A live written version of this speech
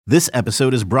This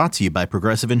episode is brought to you by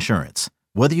Progressive Insurance.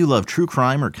 Whether you love true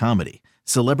crime or comedy,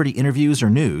 celebrity interviews or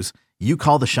news, you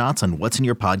call the shots on what's in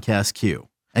your podcast queue.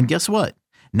 And guess what?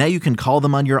 Now you can call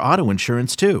them on your auto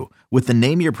insurance too with the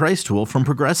Name Your Price tool from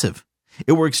Progressive.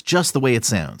 It works just the way it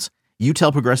sounds. You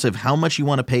tell Progressive how much you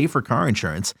want to pay for car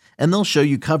insurance, and they'll show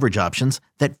you coverage options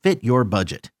that fit your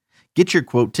budget. Get your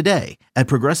quote today at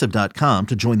Progressive.com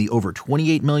to join the over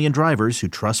 28 million drivers who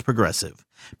trust Progressive.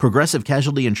 Progressive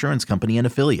Casualty Insurance Company and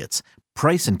Affiliates.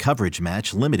 Price and coverage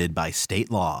match limited by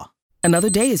state law. Another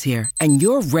day is here, and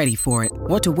you're ready for it.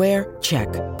 What to wear? Check.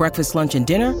 Breakfast, lunch, and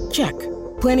dinner? Check.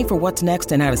 Planning for what's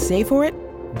next and how to save for it?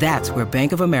 That's where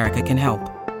Bank of America can help.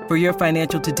 For your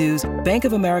financial to-dos, Bank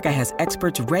of America has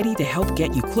experts ready to help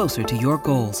get you closer to your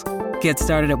goals. Get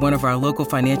started at one of our local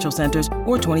financial centers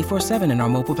or 24/7 in our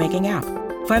mobile banking app.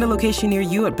 Find a location near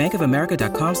you at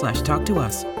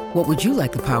bankofamerica.com/talktous. What would you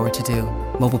like the power to do?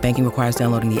 Mobile banking requires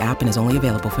downloading the app and is only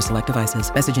available for select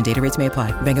devices. Message and data rates may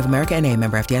apply. Bank of America N.A.,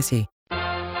 member FDIC.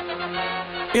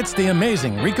 It's the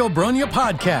Amazing Rico Brogna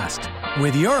podcast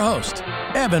with your host,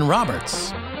 Evan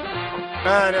Roberts. All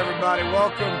right, everybody,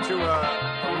 welcome to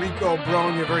a Rico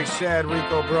Brogna, very sad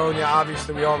Rico Brogna.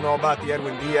 Obviously, we all know about the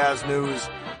Edwin Diaz news.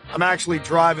 I'm actually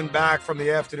driving back from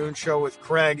the afternoon show with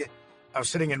Craig. I was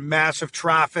sitting in massive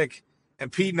traffic,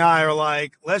 and Pete and I are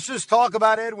like, let's just talk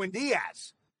about Edwin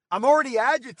Diaz. I'm already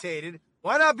agitated.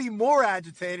 Why not be more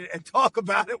agitated and talk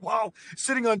about it while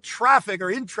sitting on traffic or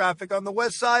in traffic on the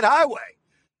West Side Highway?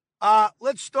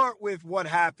 Let's start with what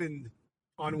happened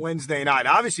on Wednesday night.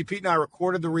 Obviously, Pete and I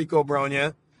recorded the Rico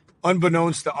Brogna.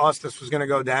 Unbeknownst to us, this was going to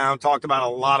go down. Talked about a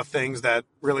lot of things that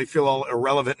really feel all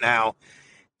irrelevant now.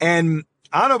 And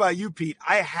I don't know about you, Pete.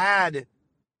 I had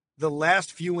the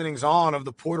last few innings on of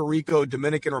the Puerto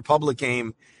Rico-Dominican Republic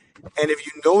game. And if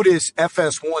you notice,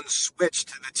 FS1 switched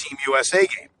to the Team USA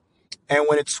game. And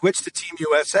when it switched to Team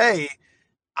USA,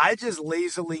 I just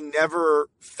lazily never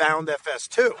found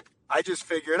FS2. I just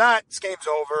figured, this game's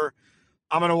over.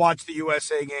 I'm going to watch the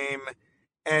USA game.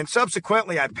 And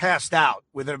subsequently, I passed out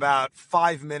within about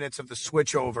 5 minutes of the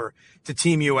switch over to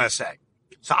Team USA.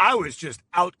 So I was just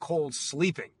out cold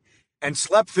sleeping and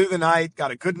slept through the night, got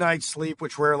a good night's sleep,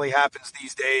 which rarely happens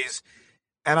these days.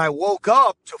 And I woke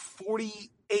up to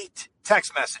 48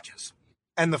 text messages.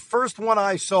 And the first one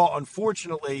I saw,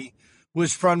 unfortunately,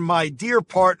 was from my dear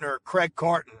partner, Craig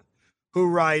Carton, who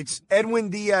writes, Edwin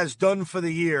Diaz done for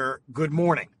the year, good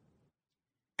morning.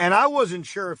 And I wasn't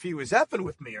sure if he was effing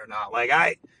with me or not. Like,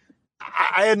 I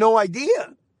had no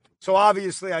idea. So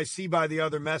obviously I see by the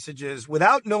other messages,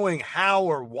 without knowing how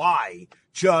or why,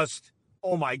 just,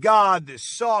 oh my God, this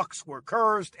sucks, we're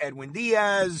cursed, Edwin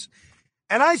Diaz.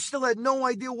 And I still had no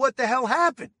idea what the hell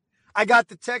happened. I got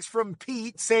the text from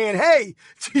Pete saying, hey,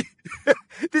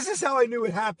 this is how I knew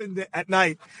it happened at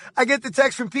night. I get the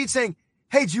text from Pete saying,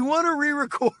 hey, do you want to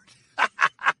re-record?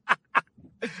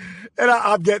 And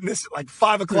I'm getting this at like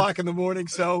 5 o'clock in the morning.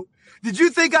 So did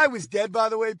you think I was dead, by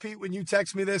the way, Pete, when you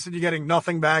text me this and you're getting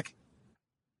nothing back?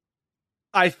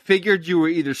 I figured you were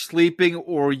either sleeping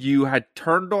or you had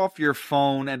turned off your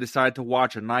phone and decided to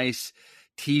watch a nice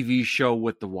TV show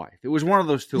with the wife. It was one of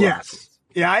those two. Yes. Options.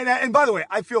 Yeah. And by the way,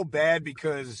 I feel bad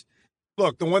because,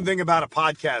 look, the one thing about a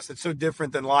podcast that's so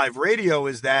different than live radio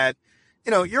is that,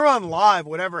 you know, you're on live,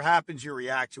 whatever happens, you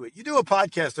react to it. You do a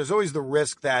podcast, there's always the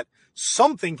risk that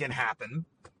something can happen,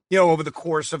 you know, over the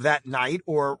course of that night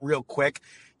or real quick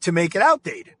to make it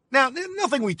outdated. Now,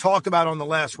 nothing we talked about on the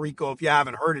last Rico, if you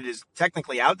haven't heard it, is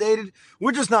technically outdated.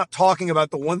 We're just not talking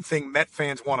about the one thing Met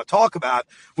fans want to talk about,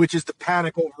 which is the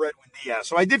panic over Edwin Diaz.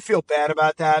 So I did feel bad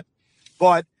about that.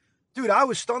 But, dude, I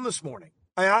was stunned this morning.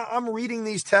 I'm reading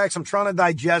these texts. I'm trying to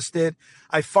digest it.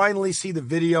 I finally see the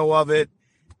video of it.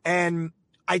 And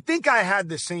I think I had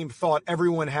the same thought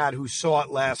everyone had who saw it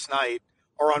last night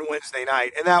or on Wednesday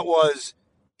night. And that was,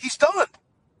 he's done.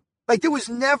 Like, there was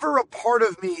never a part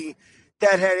of me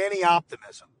that had any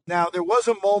optimism. Now, there was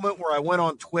a moment where I went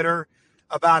on Twitter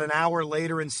about an hour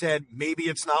later and said, maybe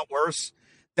it's not worse.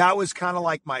 That was kind of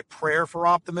like my prayer for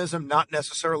optimism, not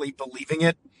necessarily believing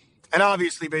it. And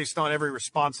obviously, based on every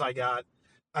response I got,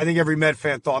 I think every Met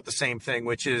fan thought the same thing,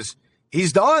 which is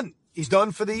he's done. He's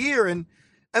done for the year. And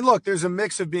look, there's a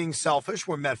mix of being selfish.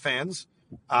 We're Met fans.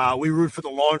 We root for the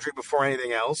laundry before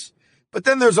anything else. But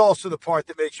then there's also the part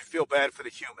that makes you feel bad for the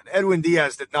human. Edwin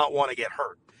Diaz did not want to get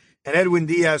hurt. And Edwin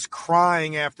Diaz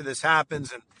crying after this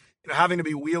happens and having to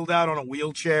be wheeled out on a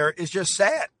wheelchair is just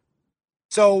sad.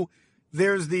 So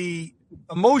there's the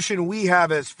emotion we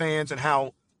have as fans and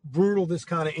how brutal this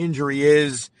kind of injury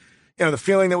is. The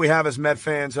feeling that we have as Met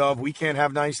fans of we can't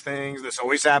have nice things. This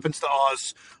always happens to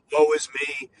us. Woe is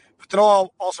me. but then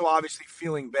also obviously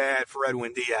feeling bad for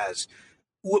Edwin Diaz.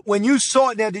 When you saw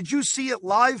it, now, did you see it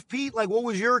live, Pete? Like, what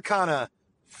was your kind of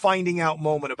finding out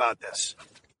moment about this?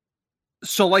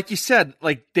 So, like you said,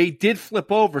 like they did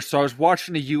flip over. So I was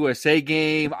watching the USA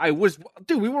game.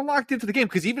 We were locked into the game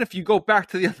because even if you go back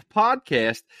to the other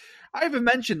podcast, I even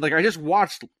mentioned, like, I just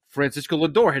watched Francisco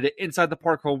Lindor hit an inside the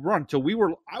park home run. So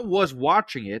I was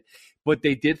watching it, but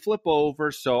they did flip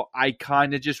over. So I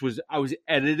kind of I was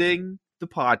editing the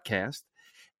podcast,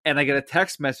 and I get a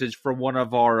text message from one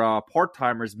of our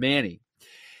part-timers, Manny,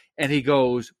 and he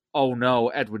goes, "Oh no,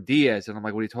 Edwin Diaz." And I'm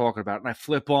like, "What are you talking about?" And I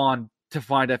flip on to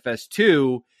find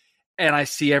FS2, and I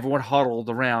see everyone huddled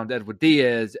around Edwin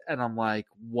Diaz, and I'm like,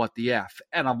 what the F?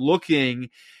 And I'm looking,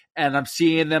 and I'm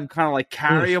seeing them kind of like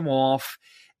carry him off,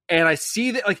 and I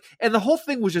see that, like, and the whole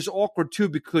thing was just awkward too,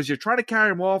 because you're trying to carry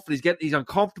him off, and he's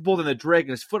uncomfortable, then they're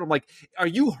dragging his foot. I'm like, are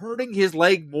you hurting his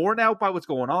leg more now by what's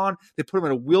going on? They put him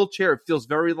in a wheelchair. It feels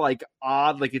very, like,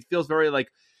 odd. Like, it feels very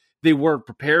like they weren't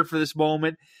prepared for this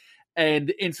moment.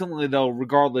 And instantly, though,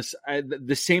 regardless,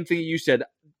 the same thing you said,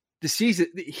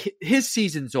 his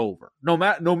season's over. No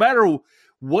matter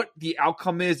what the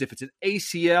outcome is, if it's an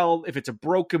ACL, if it's a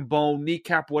broken bone,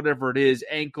 kneecap, whatever it is,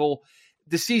 ankle,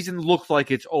 the season looks like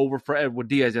it's over for Edwin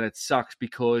Diaz, and it sucks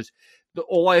because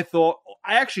I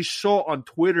actually saw on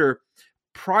Twitter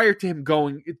prior to him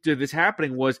going to this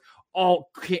happening was,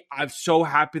 I'm so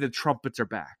happy the trumpets are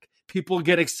back. People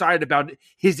get excited about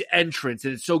his entrance,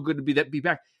 and it's so good to be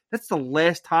back. That's the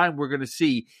last time we're going to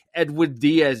see Edwin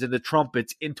Diaz and the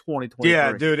trumpets in 2023.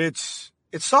 Yeah, dude, it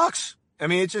sucks. I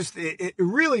mean, it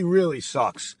really, really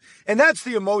sucks. And that's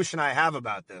the emotion I have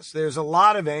about this. There's a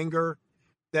lot of anger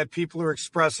that people are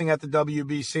expressing at the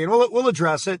WBC, and we'll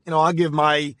address it. You know, I'll give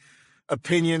my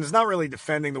opinions, not really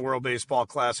defending the World Baseball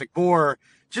Classic, more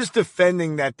just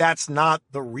defending that that's not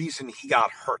the reason he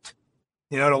got hurt.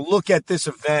 You know, to look at this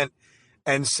event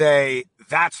and say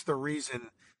that's the reason.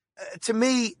 To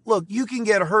me, look, you can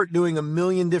get hurt doing a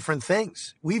million different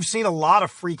things. We've seen a lot of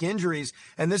freak injuries,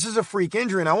 and this is a freak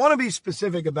injury. And I want to be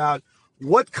specific about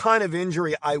what kind of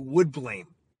injury I would blame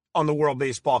on the World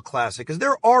Baseball Classic, because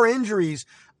there are injuries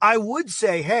I would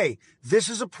say, hey, this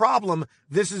is a problem.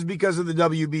 This is because of the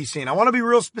WBC. And I want to be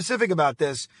real specific about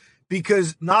this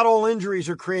because not all injuries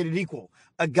are created equal.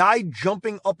 A guy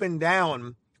jumping up and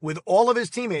down with all of his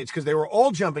teammates, because they were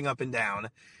all jumping up and down,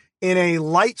 in a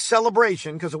light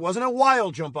celebration, because it wasn't a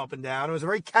wild jump up and down. It was a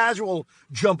very casual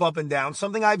jump up and down,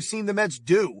 something I've seen the Mets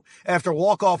do after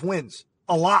walk-off wins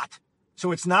a lot.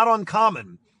 So it's not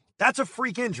uncommon. That's a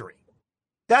freak injury.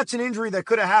 That's an injury that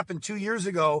could have happened 2 years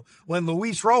ago when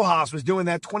Luis Rojas was doing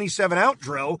that 27-out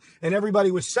drill and everybody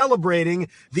was celebrating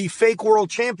the fake world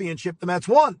championship the Mets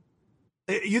won.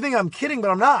 You think I'm kidding,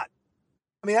 but I'm not.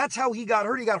 I mean, that's how he got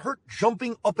hurt. He got hurt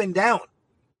jumping up and down.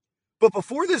 But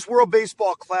before this World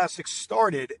Baseball Classic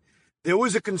started, there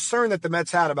was a concern that the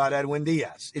Mets had about Edwin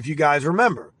Diaz. If you guys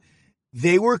remember,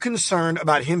 they were concerned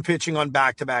about him pitching on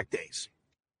back-to-back days.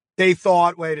 They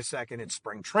thought, wait a second, it's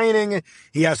spring training.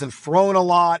 He hasn't thrown a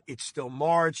lot. It's still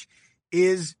March.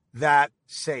 Is that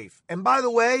safe? And by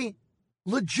the way,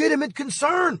 legitimate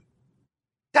concern.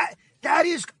 That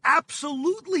is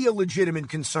absolutely a legitimate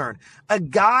concern. A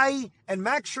guy, and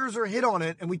Max Scherzer hit on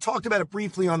it, and we talked about it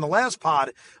briefly on the last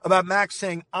pod, about Max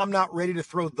saying, I'm not ready to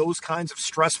throw those kinds of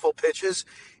stressful pitches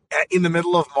in the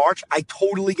middle of March. I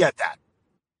totally get that.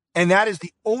 And that is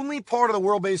the only part of the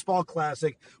World Baseball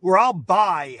Classic where I'll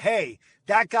buy, hey,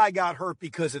 that guy got hurt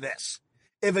because of this.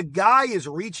 If a guy is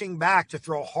reaching back to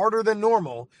throw harder than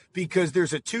normal because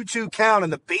there's a 2-2 count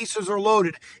and the bases are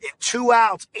loaded in 2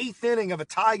 outs, 8th inning of a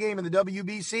tie game in the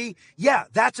WBC, yeah,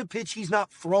 that's a pitch he's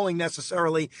not throwing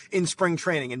necessarily in spring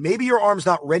training. And maybe your arm's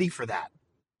not ready for that.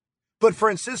 But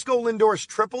Francisco Lindor's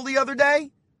triple the other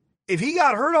day, if he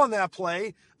got hurt on that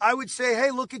play, I would say, hey,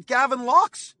 look at Gavin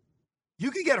Lux. You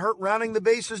could get hurt rounding the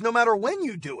bases no matter when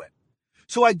you do it.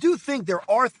 So I do think there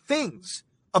are things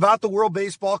about the World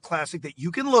Baseball Classic that you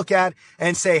can look at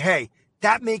and say, hey,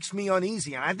 that makes me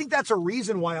uneasy. And I think that's a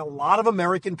reason why a lot of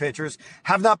American pitchers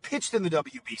have not pitched in the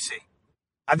WBC.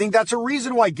 I think that's a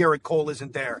reason why Garrett Cole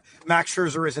isn't there, Max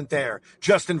Scherzer isn't there,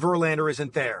 Justin Verlander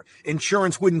isn't there.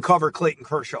 Insurance wouldn't cover Clayton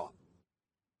Kershaw.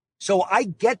 So I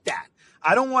get that.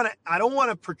 I don't want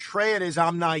to portray it as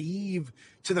I'm naive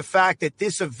to the fact that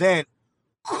this event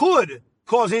could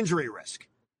cause injury risk.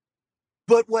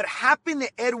 But what happened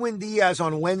to Edwin Diaz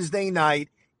on Wednesday night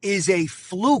is a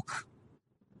fluke.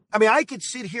 I mean, I could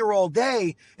sit here all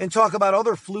day and talk about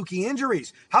other fluky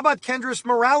injuries. How about Kendrys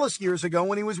Morales years ago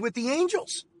when he was with the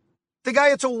Angels? The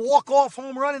guy hits a walk-off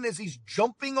home run, and as he's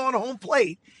jumping on home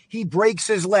plate, he breaks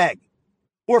his leg.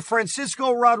 or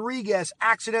Francisco Rodriguez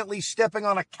accidentally stepping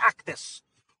on a cactus,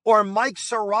 or Mike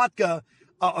Soroka,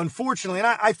 unfortunately, and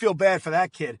I feel bad for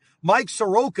that kid, Mike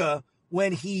Soroka,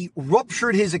 when he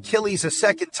ruptured his Achilles a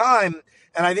second time,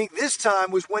 and I think this time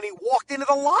was when he walked into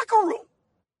the locker room.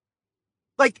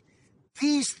 Like,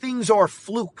 these things are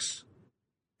flukes.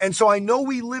 And so I know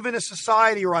we live in a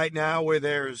society right now where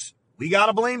we got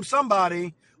to blame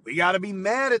somebody. We got to be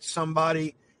mad at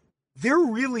somebody. There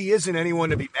really isn't anyone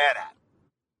to be mad at.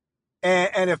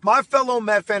 And if my fellow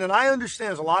Met fan, and I understand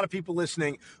there's a lot of people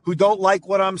listening who don't like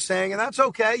what I'm saying, and that's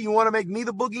okay. You want to make me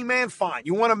the boogeyman? Fine.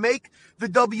 You want to make the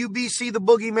WBC the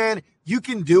boogeyman? You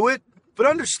can do it. But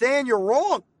understand you're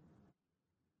wrong.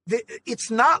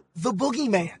 It's not the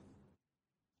boogeyman.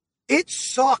 It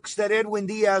sucks that Edwin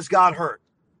Diaz got hurt.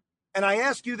 And I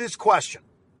ask you this question.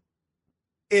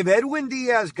 If Edwin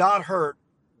Diaz got hurt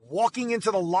walking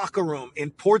into the locker room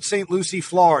in Port St. Lucie,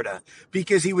 Florida,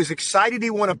 because he was excited he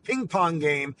won a ping pong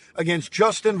game against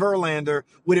Justin Verlander,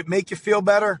 would it make you feel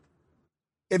better?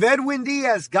 If Edwin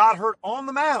Diaz got hurt on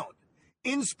the mound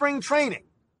in spring training,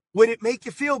 would it make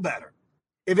you feel better?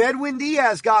 If Edwin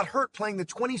Diaz got hurt playing the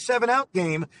 27-out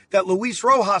game that Luis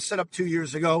Rojas set up 2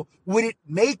 years ago, would it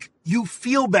make you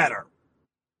feel better?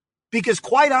 Because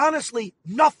quite honestly,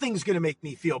 nothing's going to make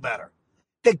me feel better.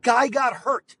 The guy got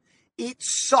hurt. It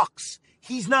sucks.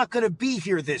 He's not going to be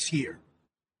here this year.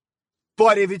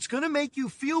 But if it's going to make you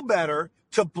feel better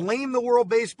to blame the World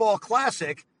Baseball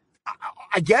Classic,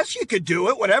 I guess you could do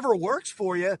it, whatever works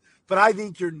for you, but I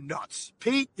think you're nuts.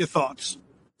 Pete, your thoughts?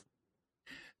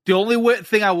 The only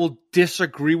thing I will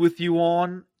disagree with you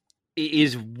on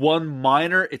is one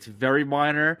minor. It's very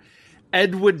minor.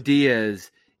 Edwin Diaz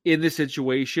in this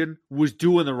situation was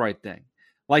doing the right thing.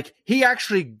 Like, he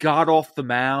actually got off the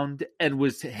mound and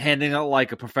was handling it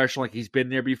like a professional, like he's been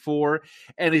there before.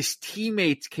 And his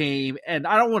teammates came, and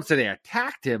I don't want to say they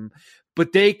attacked him,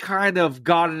 but they kind of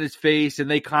got in his face and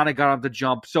they kind of got him to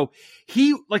jump. So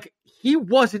he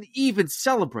wasn't even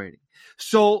celebrating.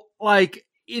 So, like,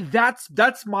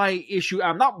 that's my issue.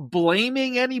 I'm not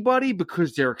blaming anybody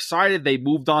because they're excited. They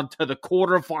moved on to the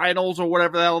quarterfinals or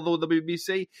whatever the hell the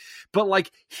WBC. But,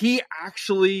 like, he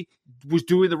actually was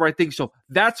doing the right thing. So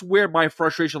that's where my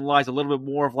frustration lies a little bit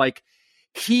more of, like,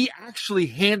 he actually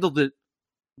handled it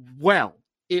well.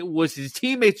 It was his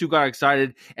teammates who got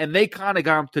excited, and they kind of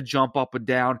got him to jump up and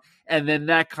down, and then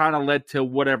that kind of led to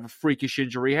whatever freakish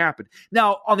injury happened.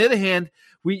 Now, on the other hand,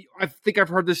 I think I've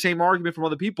heard the same argument from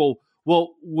other people.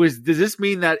 Well, does this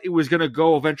mean that it was going to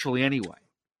go eventually anyway?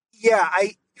 Yeah,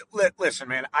 listen,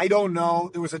 man, I don't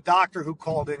know. There was a doctor who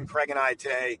called in Craig and I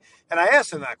today, and I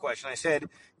asked him that question. I said,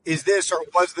 is this or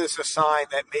was this a sign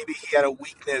that maybe he had a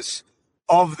weakness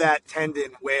of that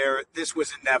tendon where this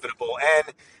was inevitable?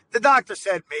 And the doctor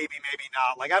said maybe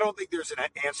not. Like, I don't think there's an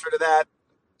answer to that.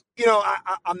 You know,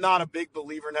 I'm not a big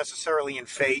believer necessarily in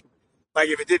fate. Like,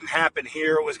 if it didn't happen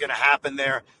here, it was going to happen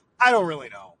there. I don't really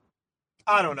know.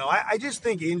 I don't know. I just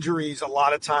think injuries a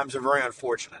lot of times are very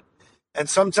unfortunate. And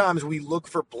sometimes we look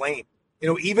for blame. You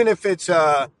know, even if it's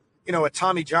a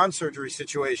Tommy John surgery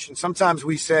situation, sometimes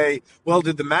we say, well,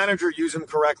 did the manager use him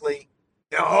correctly?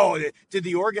 No, did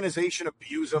the organization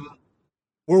abuse him?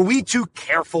 Were we too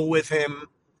careful with him?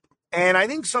 And I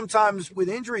think sometimes with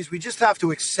injuries, we just have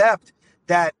to accept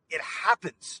that it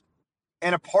happens.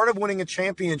 And a part of winning a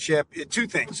championship, two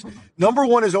things. Number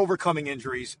one is overcoming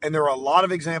injuries, and there are a lot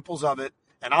of examples of it,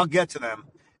 and I'll get to them.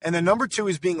 And then number two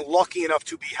is being lucky enough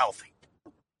to be healthy.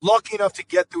 Lucky enough to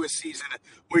get through a season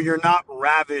where you're not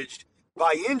ravaged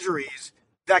by injuries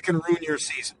that can ruin your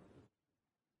season.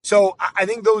 So I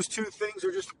think those two things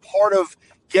are just part of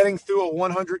getting through a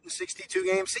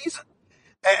 162-game season.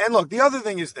 And look, the other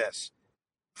thing is this.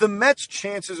 The Mets'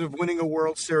 chances of winning a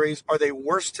World Series, are they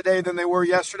worse today than they were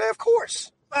yesterday? Of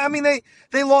course. I mean,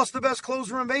 they lost the best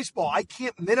closer in baseball. I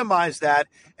can't minimize that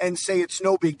and say it's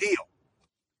no big deal.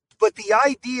 But the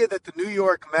idea that the New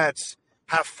York Mets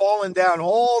have fallen down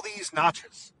all these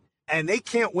notches and they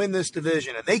can't win this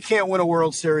division and they can't win a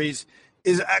World Series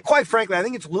is, quite frankly, I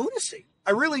think it's lunacy.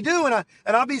 I really do, and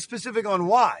I'll be specific on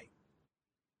why.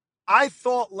 I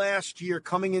thought last year,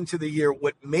 coming into the year,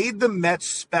 what made the Mets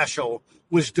special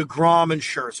was DeGrom and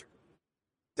Scherzer.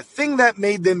 The thing that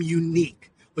made them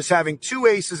unique was having two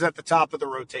aces at the top of the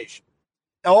rotation.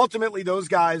 Now, ultimately, those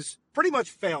guys pretty much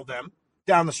failed them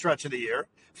down the stretch of the year,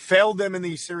 failed them in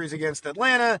the series against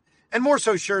Atlanta, and more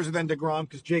so Scherzer than DeGrom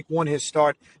because Jake won his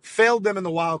start, failed them in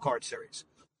the wild card series.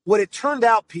 What it turned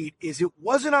out, Pete, is it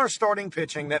wasn't our starting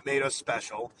pitching that made us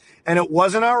special, and it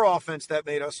wasn't our offense that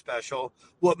made us special.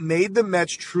 What made the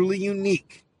Mets truly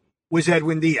unique was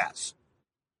Edwin Diaz.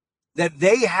 That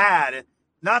they had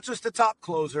not just a top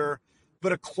closer,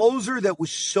 but a closer that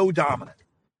was so dominant.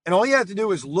 And all you have to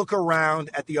do is look around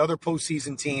at the other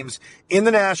postseason teams in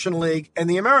the National League and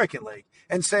the American League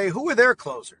and say, who are their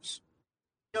closers?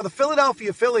 The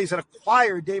Philadelphia Phillies had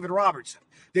acquired David Robertson.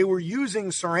 They were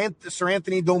using Sir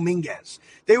Anthony Dominguez.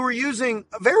 They were using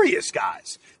various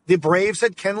guys. The Braves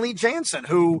had Kenley Jansen,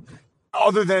 who,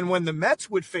 other than when the Mets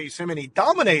would face him and he'd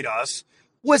dominate us,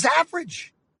 was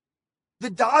average. The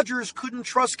Dodgers couldn't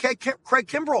trust Craig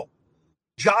Kimbrell.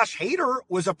 Josh Hader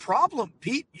was a problem.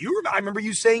 Pete, I remember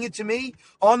you saying it to me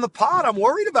on the pod. I'm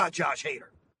worried about Josh Hader.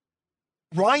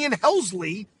 Ryan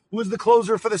Helsley was the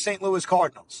closer for the St. Louis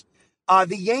Cardinals.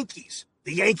 The Yankees,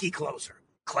 the Yankee closer.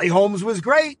 Clay Holmes was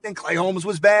great, and Clay Holmes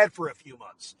was bad for a few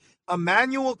months.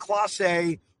 Emmanuel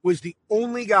Clase was the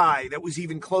only guy that was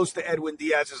even close to Edwin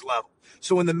Diaz's level.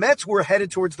 So when the Mets were headed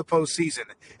towards the postseason,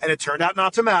 and it turned out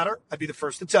not to matter, I'd be the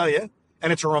first to tell you,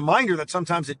 and it's a reminder that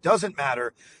sometimes it doesn't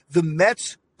matter, the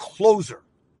Mets closer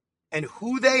and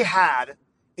who they had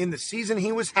in the season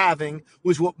he was having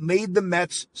was what made the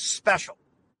Mets special.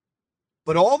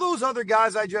 But all those other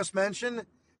guys I just mentioned,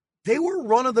 they were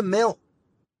run-of-the-mill.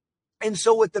 And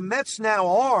so what the Mets now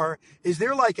are is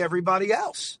they're like everybody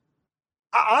else.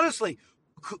 Honestly,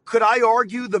 could I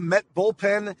argue the Met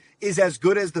bullpen is as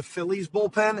good as the Phillies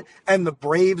bullpen and the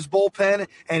Braves bullpen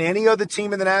and any other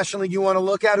team in the National League you want to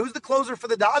look at? Who's the closer for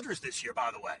the Dodgers this year,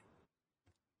 by the way?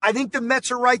 I think the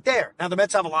Mets are right there. Now, the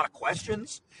Mets have a lot of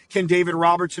questions. Can David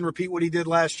Robertson repeat what he did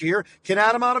last year? Can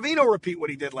Adam Ottavino repeat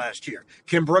what he did last year?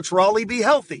 Can Brooks Raleigh be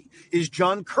healthy? Is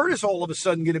John Curtis all of a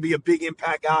sudden going to be a big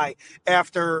impact guy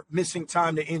after missing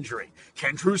time to injury?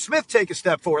 Can Drew Smith take a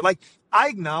step forward? I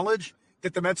acknowledge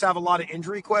that the Mets have a lot of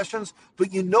injury questions,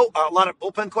 but a lot of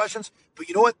bullpen questions, but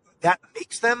you know what? That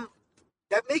makes them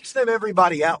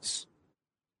everybody else.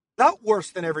 Not worse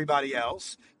than everybody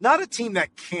else. Not a team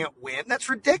that can't win. That's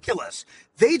ridiculous.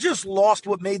 They just lost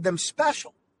what made them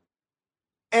special.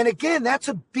 And again, that's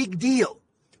a big deal.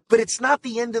 But it's not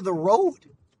the end of the road.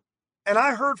 And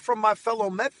I heard from my fellow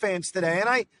Met fans today, and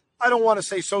I don't want to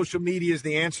say social media is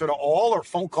the answer to all or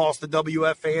phone calls to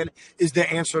WFAN is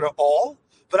the answer to all.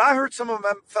 But I heard some of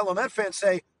my fellow Met fans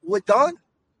say, we're done.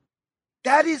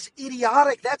 That is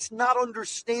idiotic. That's not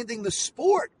understanding the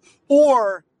sport.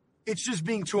 Or it's just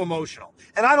being too emotional.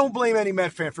 And I don't blame any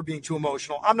Met fan for being too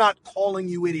emotional. I'm not calling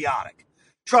you idiotic.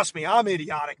 Trust me, I'm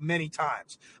idiotic many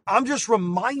times. I'm just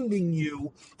reminding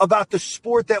you about the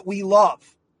sport that we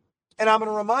love. And I'm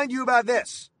going to remind you about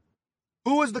this.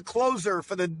 Who was the closer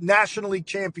for the National League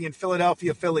champion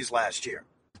Philadelphia Phillies last year?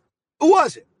 Who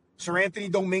was it? Sir Anthony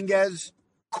Dominguez,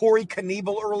 Corey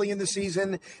Knebel early in the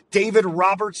season, David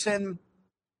Robertson.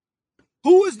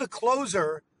 Who was the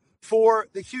closer for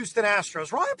the Houston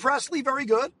Astros? Ryan Presley, very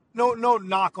good. No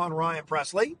knock on Ryan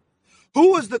Presley.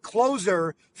 Who was the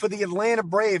closer for the Atlanta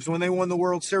Braves when they won the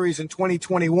World Series in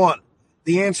 2021?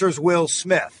 The answer is Will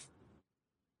Smith.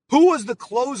 Who was the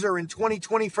closer in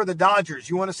 2020 for the Dodgers?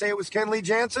 You want to say it was Kenley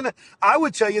Jansen? I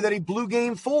would tell you that he blew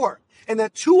Game 4 and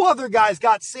that two other guys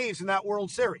got saves in that World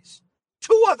Series.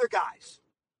 Two other guys.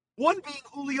 One being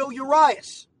Julio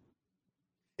Urias.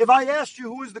 If I asked you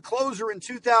who was the closer in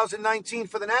 2019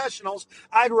 for the Nationals,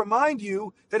 I'd remind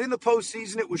you that in the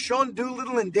postseason it was Sean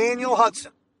Doolittle and Daniel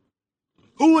Hudson.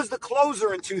 Who was the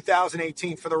closer in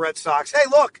 2018 for the Red Sox? Hey,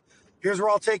 look, here's where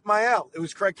I'll take my L. It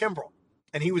was Craig Kimbrell,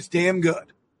 and he was damn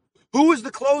good. Who was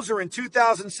the closer in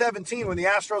 2017 when the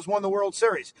Astros won the World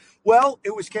Series? Well,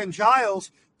 it was Ken Giles,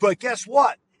 but guess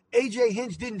what? A.J.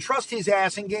 Hinch didn't trust his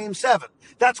ass in Game 7.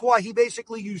 That's why he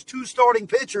basically used two starting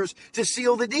pitchers to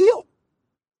seal the deal.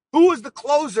 Who was the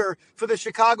closer for the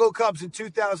Chicago Cubs in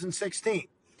 2016?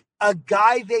 A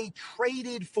guy they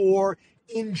traded for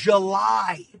in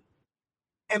July.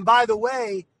 And by the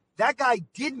way, that guy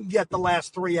didn't get the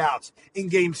last 3 outs in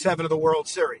Game 7 of the World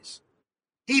Series.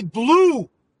 He blew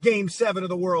Game 7 of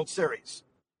the World Series.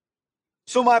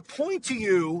 So my point to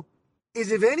you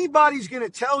is if anybody's going to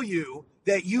tell you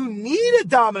that you need a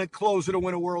dominant closer to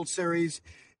win a World Series,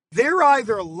 they're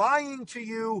either lying to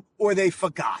you or they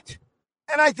forgot.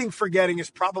 And I think forgetting is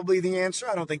probably the answer.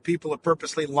 I don't think people are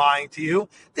purposely lying to you.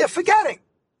 They're forgetting.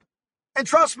 And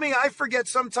trust me, I forget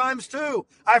sometimes too.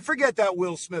 I forget that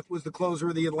Will Smith was the closer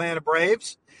of the Atlanta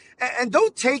Braves. And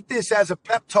don't take this as a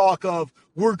pep talk of,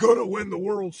 we're going to win the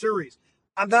World Series.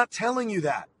 I'm not telling you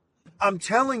that. I'm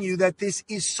telling you that this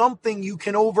is something you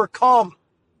can overcome.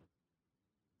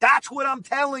 That's what I'm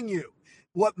telling you.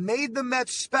 What made the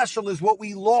Mets special is what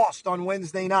we lost on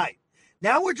Wednesday night.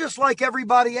 Now we're just like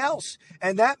everybody else.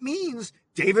 And that means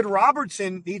David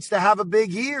Robertson needs to have a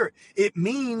big year. It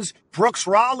means Brooks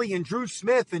Raleigh and Drew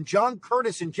Smith and John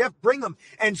Curtis and Jeff Brigham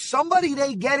and somebody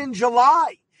they get in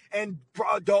July and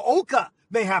Dooka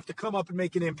may have to come up and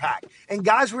make an impact. And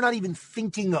guys we're not even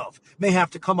thinking of may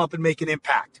have to come up and make an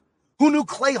impact. Who knew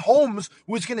Clay Holmes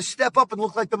was going to step up and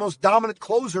look like the most dominant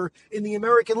closer in the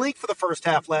American League for the first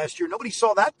half last year? Nobody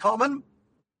saw that coming.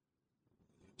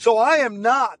 So I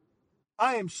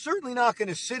am certainly not going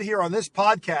to sit here on this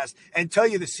podcast and tell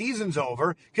you the season's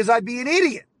over, because I'd be an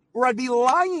idiot, or I'd be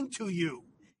lying to you.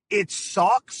 It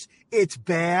sucks. It's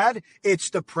bad.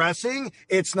 It's depressing.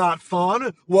 It's not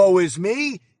fun. Woe is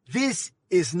me. This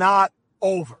is not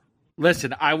over.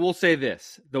 Listen, I will say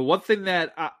this. The one thing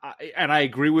that, and I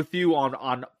agree with you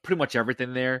on pretty much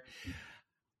everything there,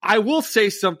 I will say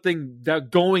something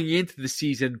that going into the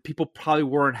season, people probably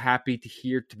weren't happy to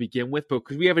hear to begin with,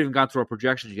 because we haven't even gone through our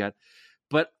projections yet.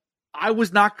 But I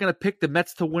was not going to pick the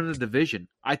Mets to win the division.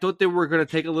 I thought they were going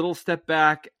to take a little step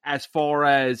back as far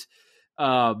as,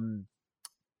 not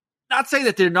saying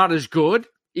that they're not as good,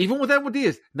 even with Edwin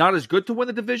Diaz, not as good to win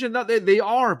the division. No, they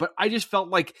are, but I just felt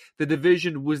like the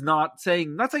division was not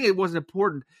saying it wasn't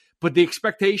important, but the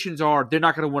expectations are they're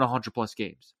not going to win 100-plus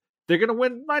games. They're going to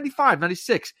win 95,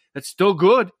 96. That's still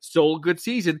good, still a good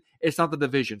season. It's not the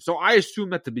division. So I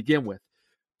assume that to begin with.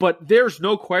 But there's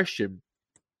no question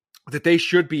that they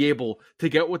should be able to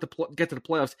get to the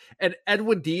playoffs. And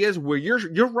Edwin Diaz, where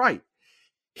you're right,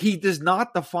 he does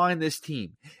not define this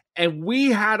team. And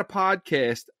we had a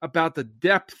podcast about the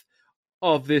depth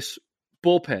of this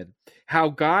bullpen, how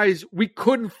guys, we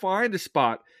couldn't find a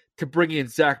spot to bring in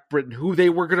Zach Britton, who they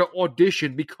were going to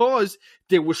audition because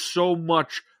there was so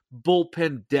much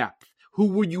bullpen depth. Who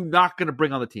were you not going to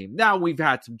bring on the team? Now we've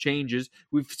had some changes.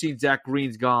 We've seen Zach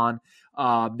Green's gone.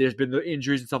 There's been the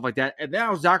injuries and stuff like that. And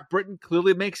now Zach Britton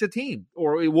clearly makes a team,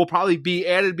 or it will probably be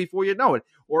added before you know it,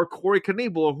 or Corey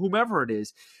Knebel or whomever it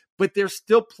is. But there's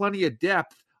still plenty of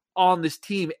depth on this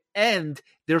team, and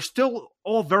they're still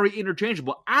all very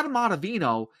interchangeable. Adam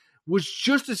Ottavino was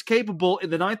just as capable in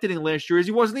the 9th inning last year as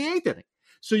he was in the 8th inning.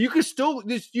 So you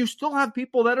still have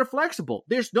people that are flexible.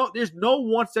 There's no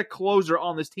one-set closer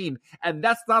on this team, and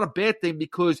that's not a bad thing,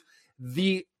 because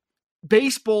the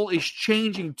baseball is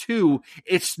changing too.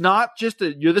 It's not just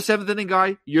you're the 7th inning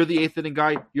guy, you're the 8th inning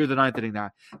guy, you're the 9th inning guy.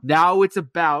 Now it's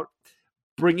about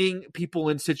bringing people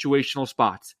in situational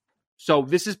spots. So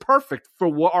this is perfect for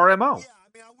our MO. Yeah,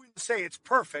 I mean, I wouldn't say it's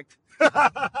perfect.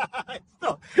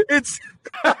 No, it's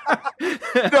no.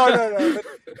 But,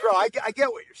 bro, I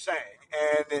get what you're saying.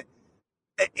 And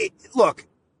look,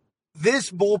 this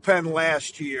bullpen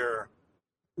last year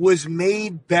was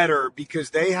made better because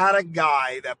they had a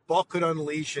guy that Buck could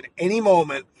unleash at any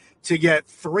moment to get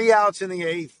 3 outs in the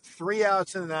 8th, 3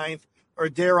 outs in the 9th, or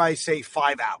dare I say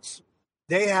 5 outs.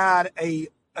 They had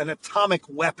an atomic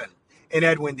weapon in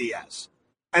Edwin Diaz.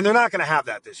 And they're not going to have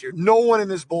that this year. No one in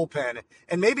this bullpen,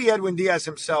 and maybe Edwin Diaz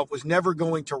himself, was never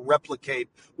going to replicate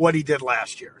what he did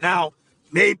last year. Now,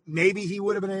 maybe he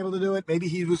would have been able to do it. Maybe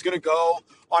he was going to go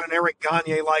on an Eric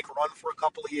Gagne-like run for a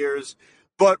couple of years.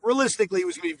 But realistically, it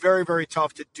was going to be very, very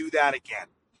tough to do that again.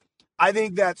 I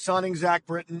think that signing Zach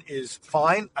Britton is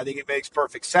fine. I think it makes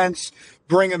perfect sense.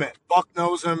 Bring him in. Buck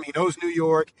knows him. He knows New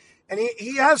York. And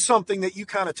he has something that you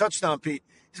kind of touched on, Pete.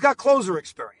 He's got closer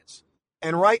experience.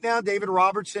 And right now, David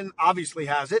Robertson obviously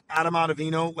has it. Adam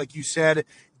Ottavino, like you said,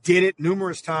 did it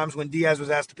numerous times when Diaz was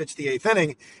asked to pitch the 8th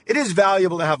inning. It is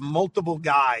valuable to have multiple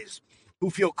guys who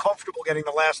feel comfortable getting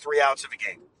the last 3 outs of a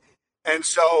game. And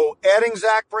so adding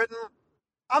Zach Britton,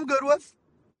 I'm good with.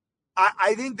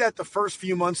 I think that the first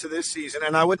few months of this season,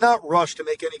 and I would not rush to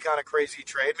make any kind of crazy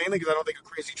trade, mainly because I don't think a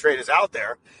crazy trade is out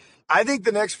there. I think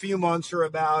the next few months are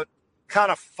about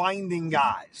kind of finding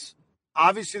guys.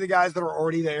 Obviously, the guys that are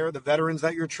already there, the veterans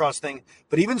that you're trusting,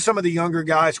 but even some of the younger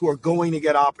guys who are going to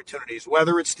get opportunities,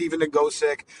 whether it's Steven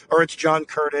Nagosic or it's John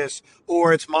Curtis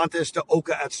or it's Montes de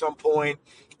Oca at some point,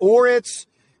 or it's,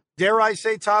 dare I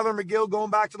say, Tyler McGill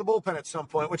going back to the bullpen at some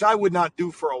point, which I would not do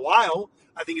for a while.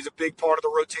 I think he's a big part of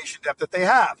the rotation depth that they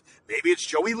have. Maybe it's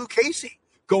Joey Lucchesi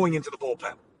going into the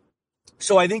bullpen.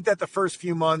 So I think that the first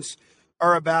few months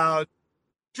are about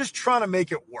just trying to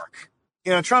make it work,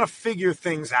 trying to figure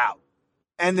things out.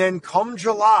 And then come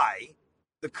July,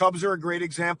 the Cubs are a great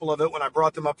example of it when I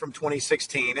brought them up from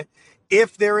 2016.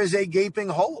 If there is a gaping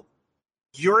hole,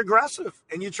 you're aggressive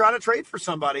and you try to trade for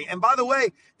somebody. And by the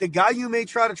way, the guy you may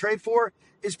try to trade for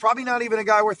is probably not even a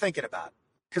guy we're thinking about.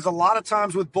 Because a lot of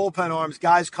times with bullpen arms,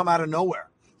 guys come out of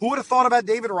nowhere. Who would have thought about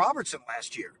David Robertson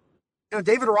last year?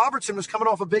 David Robertson was coming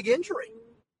off a big injury.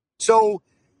 So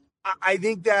I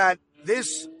think that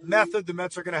this method the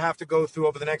Mets are going to have to go through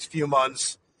over the next few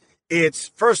months, it's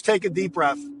first take a deep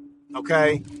breath,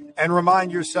 okay, and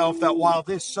remind yourself that while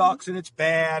this sucks and it's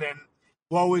bad and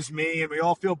woe is me and we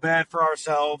all feel bad for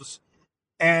ourselves,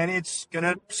 And it's going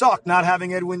to suck not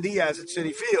having Edwin Diaz at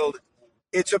Citi Field.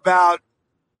 It's about,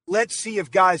 let's see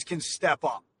if guys can step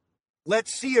up.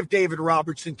 Let's see if David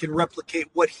Robertson can replicate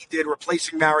what he did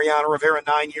replacing Mariano Rivera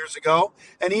 9 years ago,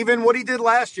 and even what he did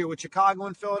last year with Chicago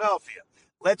and Philadelphia.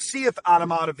 Let's see if Adam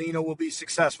Ottavino will be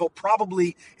successful,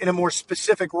 probably in a more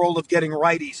specific role of getting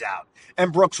righties out,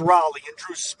 and Brooks Raleigh and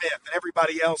Drew Smith and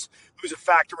everybody else who's a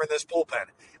factor in this bullpen.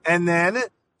 And then,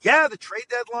 the trade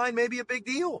deadline may be a big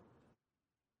deal.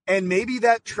 And maybe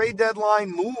that trade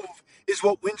deadline move is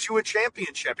what wins you a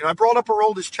championship. I brought up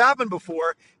Aroldis Chapman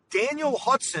before. Daniel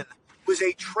Hudson was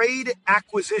a trade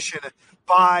acquisition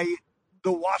by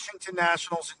the Washington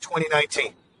Nationals in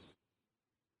 2019.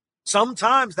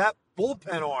 Sometimes that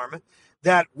bullpen arm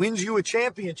that wins you a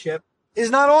championship is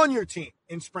not on your team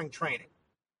in spring training.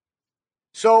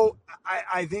 So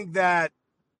I think that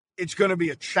it's going to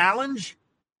be a challenge.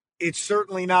 It's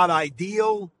certainly not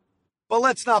ideal, but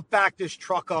let's not back this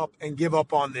truck up and give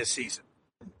up on this season.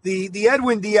 The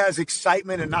Edwin Diaz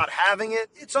excitement and not having it,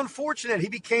 it's unfortunate. He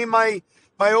became my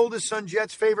oldest son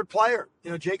Jet's favorite player.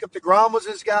 Jacob deGrom was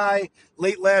his guy.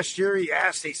 Late last year, he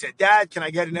said, "Dad, can I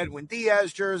get an Edwin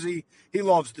Diaz jersey?" He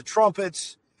loves the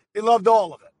trumpets. He loved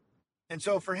all of it. And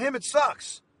so for him, it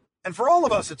sucks. And for all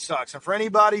of us, it sucks. And for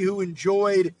anybody who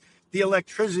enjoyed the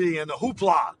electricity and the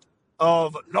hoopla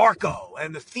of Narco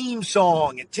and the theme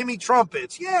song and Timmy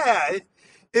Trumpets, it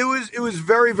was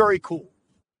very, very cool.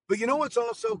 But you know what's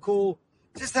also cool?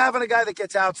 Just having a guy that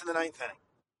gets outs in the ninth inning.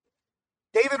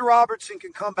 David Robertson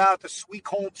can come out to Sweet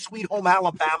Home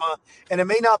Alabama, and it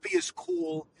may not be as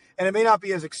cool, and it may not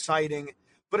be as exciting,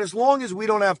 but as long as we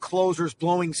don't have closers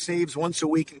blowing saves once a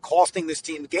week and costing this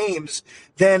team games,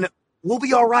 then we'll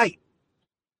be all right.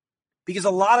 Because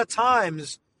a lot of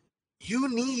times you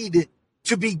need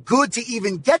to be good to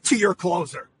even get to your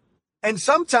closer. And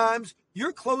sometimes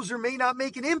your closer may not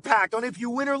make an impact on if you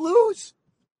win or lose.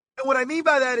 And what I mean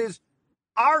by that is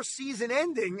our season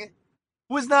ending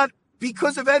was not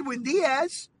because of Edwin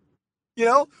Diaz.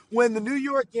 When the New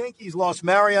York Yankees lost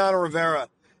Mariano Rivera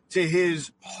to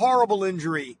his horrible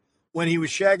injury when he was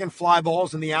shagging fly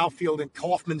balls in the outfield in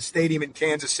Kauffman Stadium in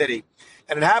Kansas City,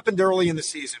 and it happened early in the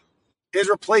season, his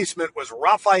replacement was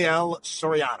Rafael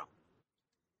Soriano.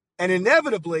 And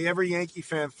inevitably, every Yankee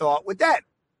fan thought, we're dead.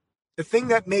 The thing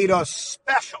that made us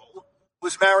special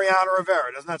was Mariano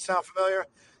Rivera. Doesn't that sound familiar?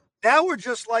 Now we're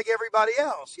just like everybody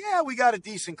else. Yeah, we got a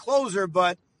decent closer,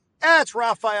 but it's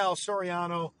Rafael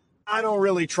Soriano. I don't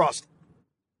really trust him.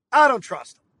 I don't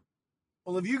trust him.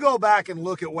 Well, if you go back and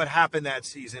look at what happened that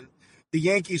season, the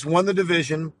Yankees won the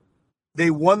division. They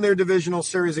won their divisional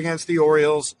series against the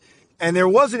Orioles. And there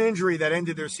was an injury that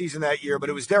ended their season that year, but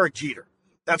it was Derek Jeter.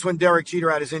 That's when Derek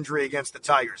Jeter had his injury against the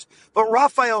Tigers. But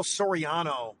Rafael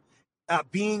Soriano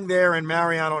being there and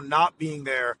Mariano not being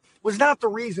there was not the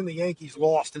reason the Yankees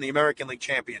lost in the American League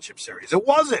Championship Series. It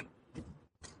wasn't.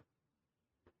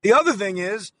 The other thing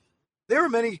is, there are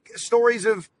many stories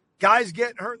of guys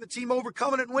getting hurt and the team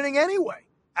overcoming it and winning anyway.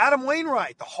 Adam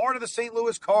Wainwright, the heart of the St.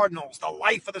 Louis Cardinals, the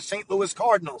life of the St. Louis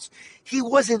Cardinals. He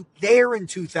wasn't there in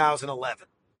 2011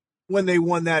 when they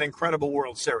won that incredible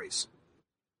World Series.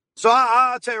 So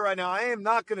I'll tell you right now, I am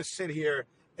not going to sit here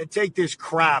and take this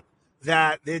crap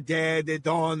that they're dead, they're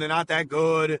done, they're not that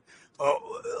good.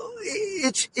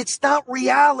 It's not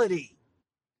reality.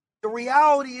 The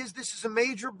reality is this is a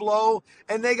major blow,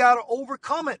 and they got to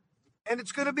overcome it. And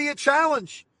it's going to be a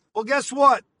challenge. Well, guess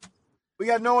what? We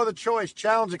got no other choice.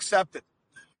 Challenge accepted.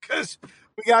 Because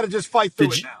we got to just fight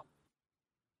through it now.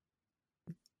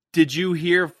 Did you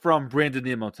hear from Brandon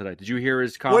Nimmo today? Did you hear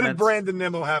his comments? What did Brandon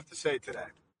Nimmo have to say today?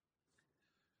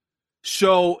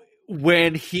 So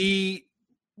when he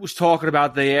was talking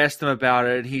about, they asked him about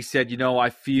it, and he said, I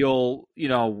feel,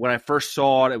 when I first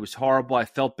saw it, it was horrible. I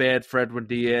felt bad for Edwin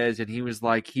Diaz, and he was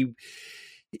like,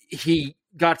 he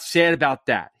got sad about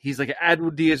that. He's like,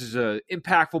 Edwin Diaz is an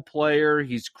impactful player.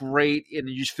 He's great, and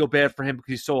you just feel bad for him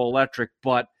because he's so electric,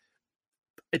 but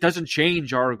it doesn't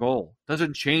change our goal. It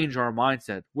doesn't change our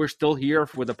mindset. We're still here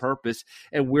with a purpose,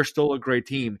 and we're still a great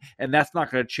team, and that's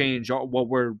not going to change what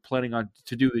we're planning on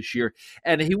to do this year.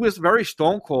 And he was very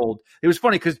stone cold. It was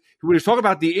funny because when he was talking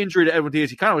about the injury to Edwin Diaz,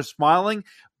 he kind of was smiling,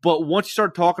 but once you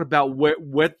started talking about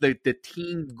what the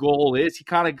team goal is, he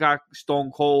kind of got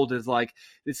stone cold. Is like,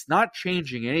 it's not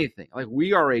changing anything. Like,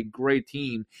 we are a great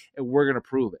team, and we're going to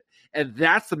prove it. And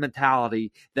that's the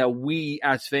mentality that we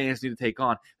as fans need to take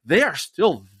on. They are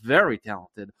still very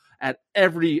talented. at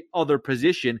every other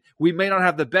position. We may not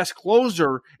have the best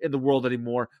closer in the world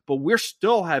anymore, but we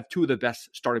still have two of the best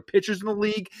starting pitchers in the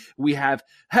league. We had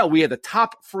the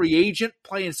top free agent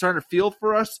playing center field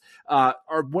for us.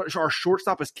 Our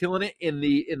shortstop is killing it in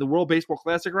the World Baseball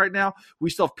Classic right now. We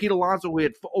still have Pete Alonso, who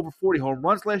had over 40 home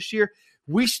runs last year.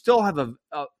 We still have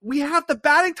we have the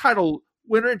batting title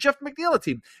winner and Jeff McNeil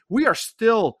team. We are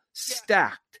still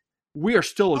stacked. We are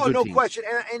still a good team. No question.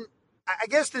 And I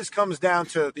guess this comes down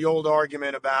to the old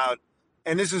argument about,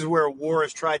 and this is where WAR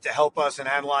has tried to help us in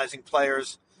analyzing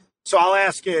players. So I'll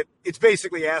ask it. It's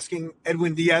basically asking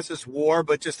Edwin Diaz's WAR,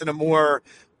 but just in a more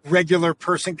regular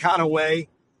person kind of way.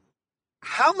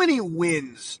 How many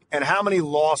wins and how many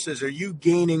losses are you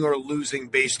gaining or losing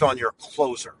based on your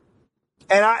closer?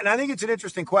 And I think it's an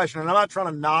interesting question, and I'm not trying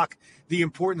to knock the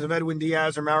importance of Edwin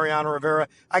Diaz or Mariano Rivera.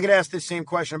 I could ask this same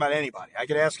question about anybody. I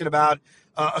could ask it about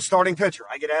a starting pitcher.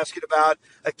 I could ask it about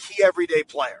a key everyday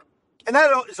player. And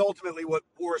that is ultimately what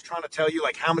WAR is trying to tell you,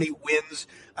 like how many wins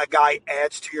a guy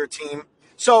adds to your team.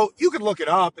 So you could look it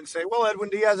up and say, well,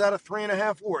 Edwin Diaz had a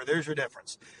 3.5 WAR. There's your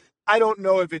difference. I don't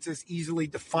know if it's as easily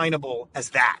definable as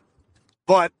that.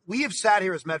 But we have sat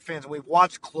here as Met fans and we've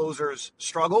watched closers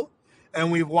struggle. And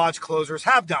we've watched closers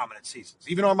have dominant seasons.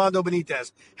 Even Armando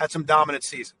Benitez had some dominant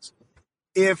seasons.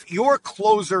 If your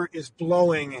closer is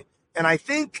blowing, and I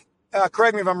think,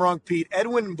 correct me if I'm wrong, Pete,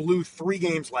 Edwin blew 3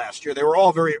 games last year. They were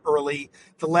all very early.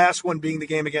 The last one being the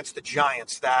game against the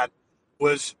Giants. That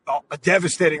was a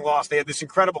devastating loss. They had this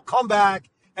incredible comeback,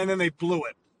 and then they blew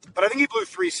it. But I think he blew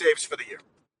 3 saves for the year.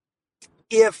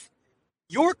 If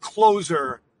your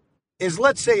closer is,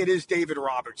 let's say it is David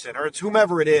Robertson, or it's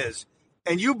whomever it is,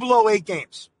 and you blow 8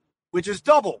 games, which is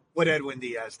double what Edwin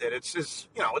Diaz did. It's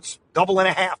double and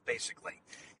a half, basically.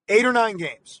 8 or 9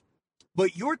 games.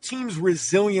 But your team's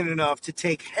resilient enough to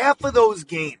take half of those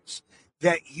games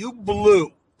that you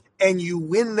blew and you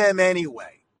win them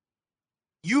anyway.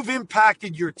 You've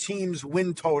impacted your team's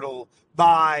win total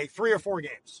by 3 or 4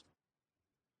 games.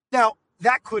 Now,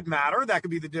 that could matter. That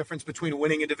could be the difference between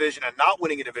winning a division and not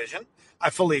winning a division. I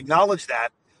fully acknowledge that.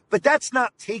 But that's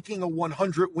not taking a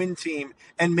 100-win team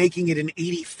and making it an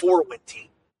 84-win team.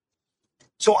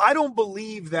 So I don't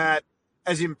believe that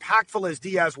as impactful as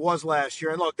Diaz was last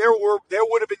year, and look, there would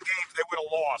have been games they would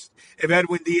have lost if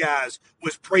Edwin Diaz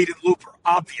was Braden Looper,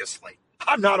 obviously.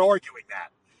 I'm not arguing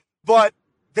that. But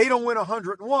they don't win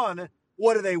 101.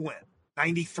 What do they win?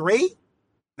 93?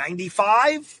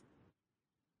 95?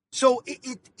 So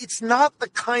it's not the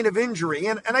kind of injury,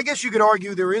 and I guess you could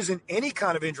argue there isn't any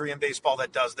kind of injury in baseball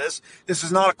that does this. This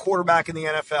is not a quarterback in the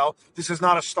NFL. This is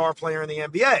not a star player in the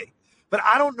NBA. But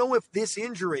I don't know if this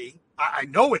injury, I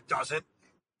know it doesn't,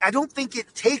 I don't think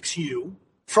it takes you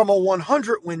from a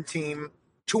 100-win team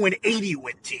to an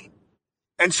 80-win team.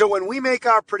 And so when we make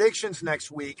our predictions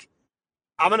next week,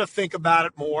 I'm going to think about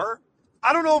it more.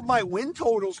 I don't know if my win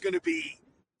total is going to be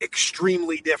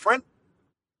extremely different.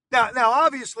 Now,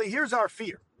 obviously, here's our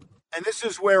fear. And this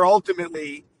is where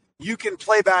ultimately you can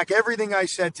play back everything I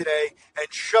said today and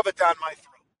shove it down my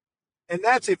throat. And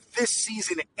that's if this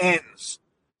season ends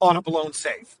on a blown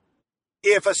save.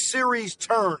 If a series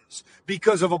turns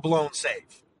because of a blown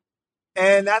save.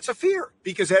 And that's a fear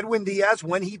because Edwin Diaz,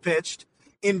 when he pitched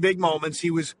in big moments,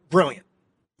 he was brilliant.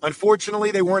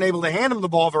 Unfortunately, they weren't able to hand him the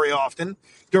ball very often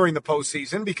during the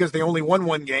postseason because they only won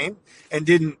 1 game and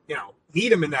didn't,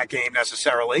 need him in that game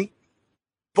necessarily,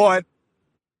 but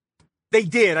they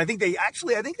did. I think they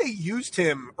used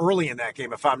him early in that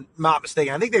game, if I'm not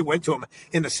mistaken. I think they went to him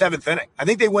in the 7th inning. I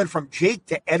think they went from Jake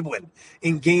to Edwin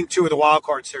in game 2 of the wild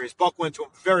card series. Buck went to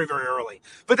him very, very early,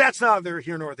 but that's neither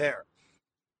here nor there.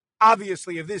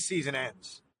 Obviously, if this season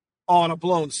ends on a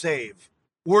blown save,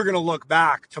 we're going to look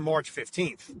back to March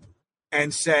 15th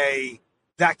and say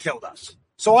that killed us.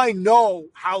 So I know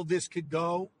how this could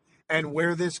go and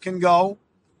where this can go.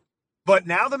 But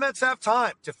now the Mets have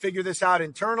time to figure this out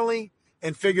internally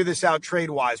and figure this out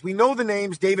trade-wise. We know the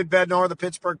names: David Bednar, the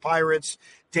Pittsburgh Pirates,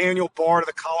 Daniel Bard,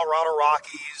 the Colorado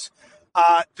Rockies.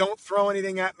 Don't throw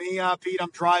anything at me, Pete.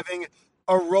 I'm driving.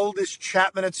 Aroldis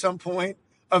Chapman at some point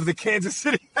of the Kansas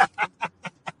City.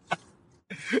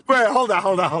 Wait, hold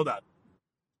on.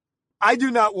 I do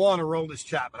not want Aroldis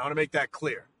Chapman. I want to make that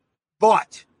clear.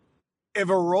 But if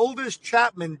Aroldis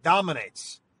Chapman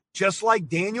dominates, just like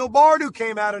Daniel Bard, who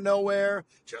came out of nowhere,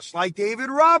 just like David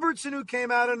Robertson, who came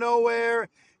out of nowhere,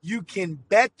 you can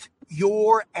bet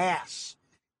your ass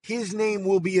his name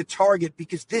will be a target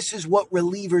because this is what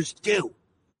relievers do.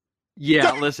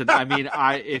 Yeah, listen, I mean,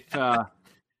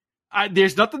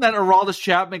 There's nothing that Aroldis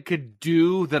Chapman could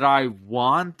do that I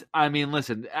want. I mean,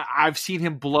 listen, I've seen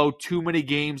him blow too many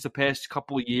games the past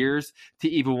couple of years to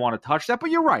even want to touch that.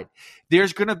 But you're right.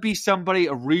 There's going to be somebody,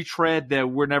 a retread that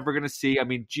we're never going to see. I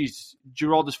mean, geez,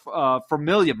 Geraldus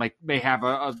Familia may have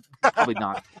probably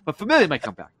not, but Familia might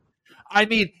come back. I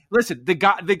mean, listen, the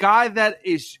guy that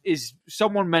is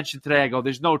someone mentioned today, I go,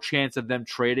 there's no chance of them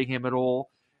trading him at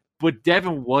all. But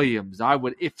Devin Williams, I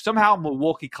would, if somehow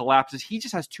Milwaukee collapses, he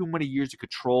just has too many years of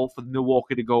control for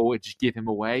Milwaukee to go and just give him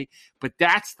away. But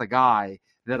that's the guy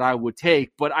that I would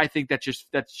take. But I think that's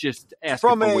just asking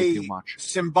for way too much. From a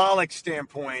symbolic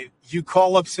standpoint, you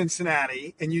call up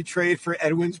Cincinnati and you trade for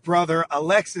Edwin's brother,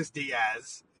 Alexis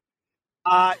Diaz.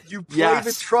 You play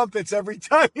the trumpets every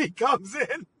time he comes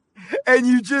in. And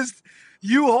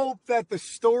you hope that the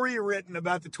story written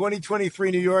about the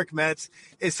 2023 New York Mets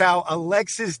is how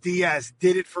Alexis Diaz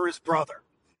did it for his brother.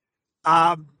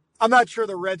 I'm not sure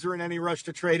the Reds are in any rush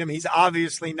to trade him. He's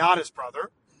obviously not his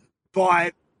brother,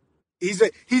 but he's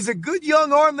a good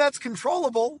young arm that's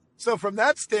controllable. So from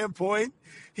that standpoint,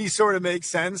 he sort of makes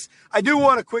sense. I do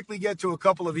want to quickly get to a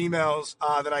couple of emails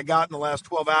that I got in the last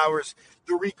 12 hours,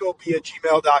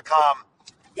 thericob@gmail.com.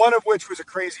 One of which was a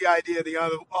crazy idea. The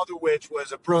other which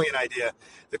was a brilliant idea.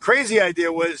 The crazy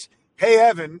idea was, hey,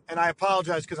 Evan, and I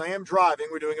apologize because I am driving.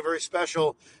 We're doing a very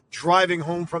special driving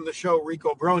home from the show,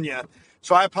 Rico Brogna.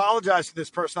 So I apologize to this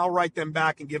person. I'll write them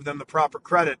back and give them the proper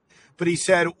credit. But he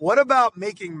said, what about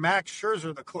making Max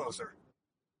Scherzer the closer?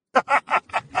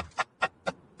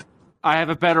 I have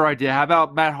a better idea. How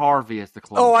about Matt Harvey as the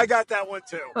closer? Oh, I got that one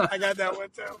too.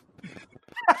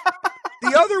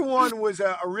 The other one was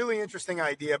a really interesting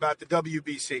idea about the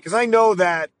WBC, because I know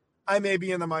that I may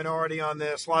be in the minority on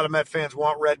this. A lot of Met fans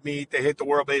want red meat. They hate the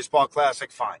World Baseball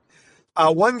Classic. Fine.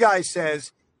 One guy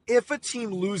says, if a team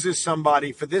loses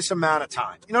somebody for this amount of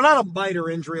time, not a minor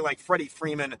injury like Freddie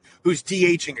Freeman, who's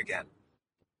DHing again,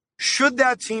 should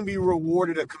that team be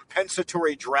rewarded a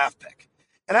compensatory draft pick?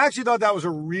 And I actually thought that was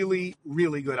a really,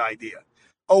 really good idea.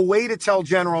 A way to tell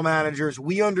general managers,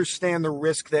 we understand the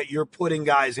risk that you're putting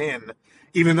guys in,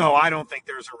 even though I don't think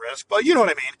there's a risk. But you know what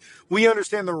I mean? We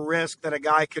understand the risk that a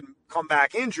guy can come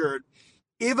back injured.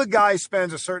 If a guy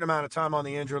spends a certain amount of time on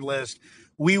the injured list,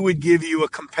 we would give you a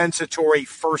compensatory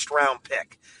first-round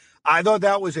pick. I thought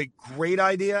that was a great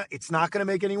idea. It's not going to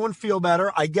make anyone feel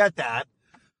better. I get that.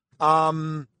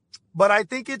 But I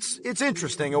think it's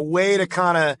interesting, a way to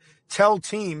kind of tell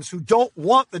teams who don't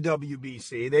want the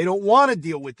WBC, they don't want to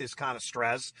deal with this kind of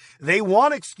stress, they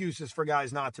want excuses for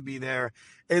guys not to be there,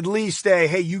 at least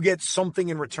hey, you get something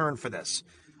in return for this.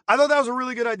 I thought that was a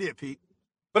really good idea, Pete.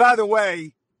 But either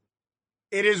way,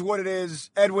 it is what it is.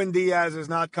 Edwin Diaz is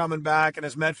not coming back, and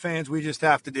as Met fans, we just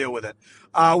have to deal with it.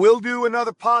 We'll do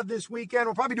another pod this weekend.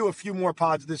 We'll probably do a few more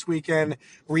pods this weekend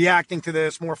reacting to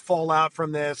this, more fallout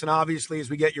from this, and obviously as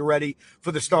we get you ready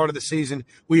for the start of the season.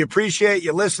 We appreciate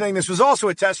you listening. This was also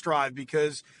a test drive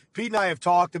because Pete and I have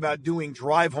talked about doing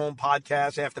drive-home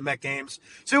podcasts after Met games,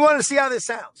 so we wanted to see how this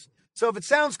sounds. So if it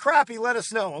sounds crappy, let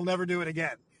us know. We'll never do it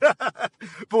again.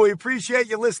 But we appreciate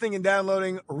you listening and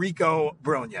downloading Rico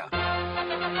Brogna.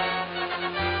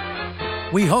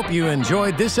 We hope you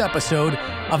enjoyed this episode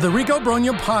of the Rico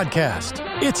Brogna podcast.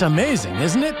 It's amazing,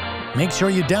 isn't it? Make sure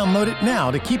you download it now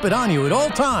to keep it on you at all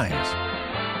times.